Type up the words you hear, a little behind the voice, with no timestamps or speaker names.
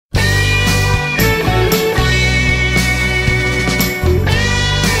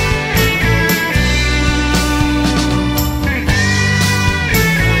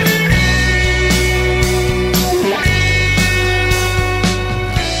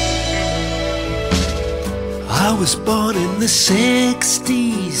I was born in the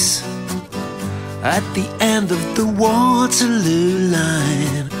 60s, at the end of the Waterloo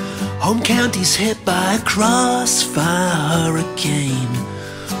line. Home county's hit by a crossfire hurricane.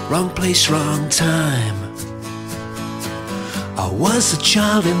 Wrong place, wrong time. I was a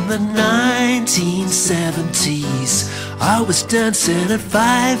child in the 1970s. I was dancing at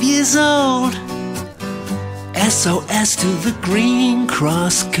 5 years old. SOS to the Green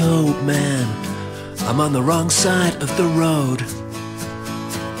Cross Code man. I'm on the wrong side of the road.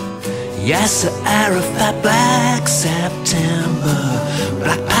 Yasser Arafat, Black September.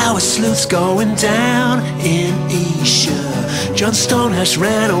 Black Power sleuths going down in Isha. John Stonehash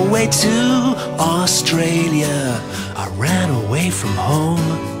ran away to Australia. I ran away from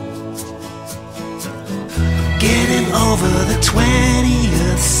home. Getting over the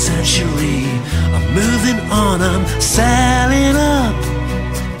 20th century. I'm moving on, I'm selling up.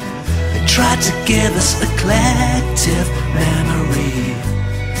 They tried to give us a collective memory.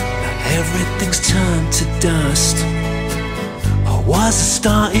 Now everything's turned to dust. I was a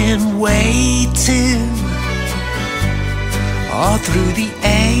star in waiting all through the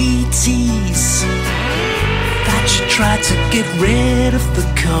 80s. Thatcher tried to get rid of the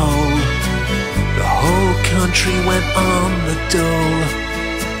coal. The whole country went on the dole.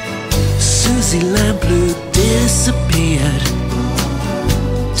 Susie Lamplugh disappeared.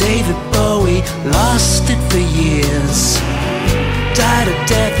 David Bowie lost it for years. Died a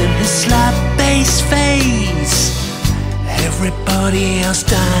death in his slap bass phase. Everybody else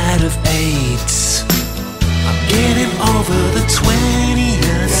died of AIDS. I'm getting over the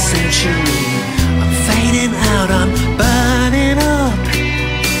 20th century. I'm fading out, I'm burning up.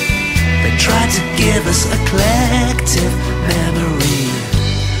 They tried to give us a collective memory.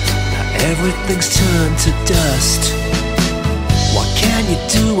 Now everything's turned to dust. What can you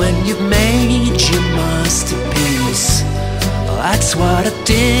do when you've made your masterpiece? Well, that's what I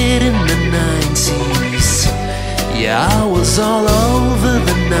did in the 90s. Yeah, I was all over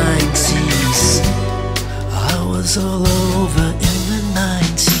the 90s. I was all over in the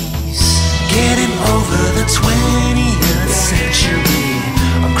 90s. Getting over the 20th century.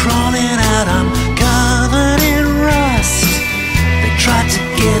 I'm crawling out, I'm covered in rust. They tried to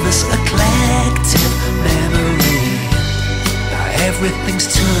give us a collective memory. Now everything's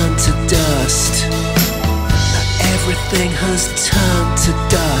turned to dust. Now everything has turned to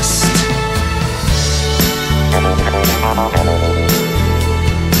dust.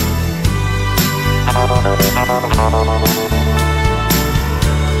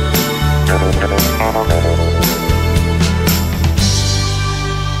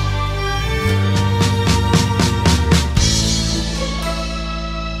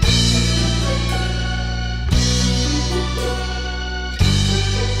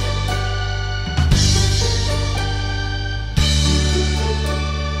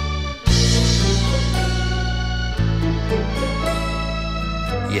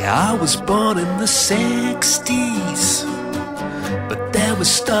 Yeah, I was born in the 60s, but there was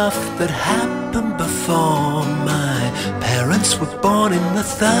stuff that happened before. My parents were born in the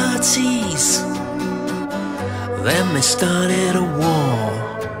 30s. Then they started a war.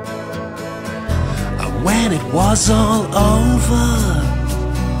 And when it was all over,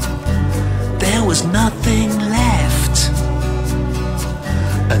 there was nothing left.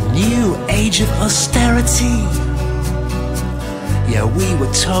 A new age of austerity. Yeah, we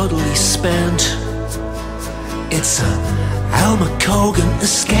were totally spent. It's a Alma Cogan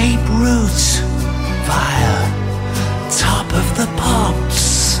escape route via top of the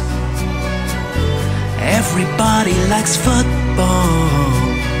pops. Everybody likes football.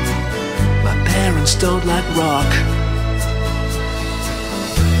 My parents don't like rock.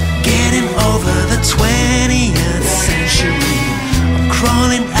 Getting over the 20th century. I'm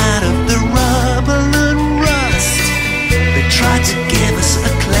crawling out of the rubble and rust. They tried to give us a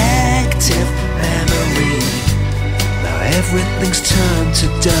collective memory. Now everything's turned to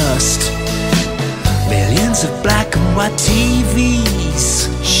dust. Millions of black and white TVs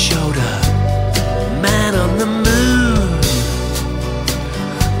showed a man on the moon.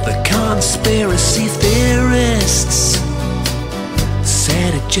 The conspiracy theorists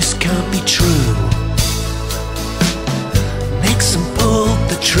said it just can't be true. Nixon pulled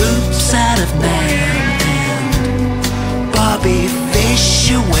the troops out of Man. Bobby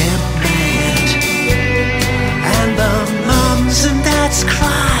Fischer went mad, and the mums and dads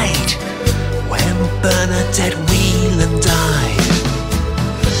cried when Bernadette Whelan died.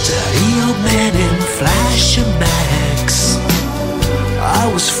 Dirty old men in flashing bags. I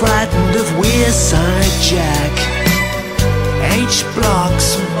was frightened of Wearside Jack, H-Blocks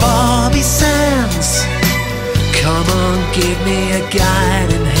and Bobby Sands. Come on, give me a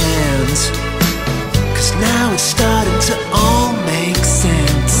guiding hand, 'cause now it's starting to all make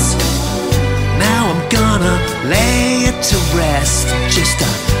sense. Now I'm gonna lay it to rest, just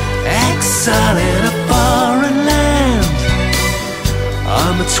an exile in a foreign land.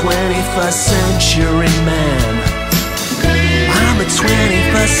 I'm a 21st century man. I'm a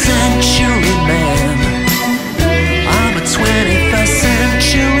 21st century man. I'm a 21st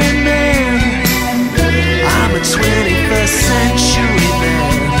century man. I'm a 21st century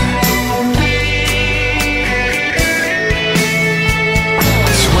man.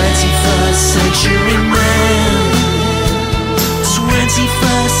 21st century man.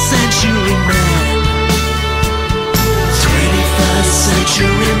 21st century man. 21st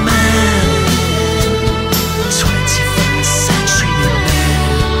century man. 21st century man.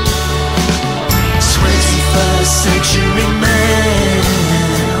 21st century man.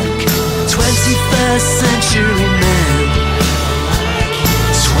 21st century man.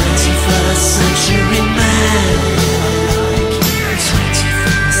 21st century man.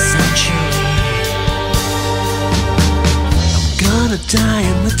 21st century. I'm gonna die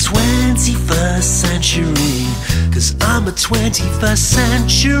in the 21st century, 'cause I'm a 21st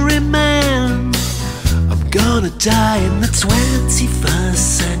century man. I'm gonna die in the 21st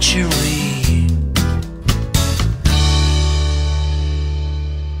century.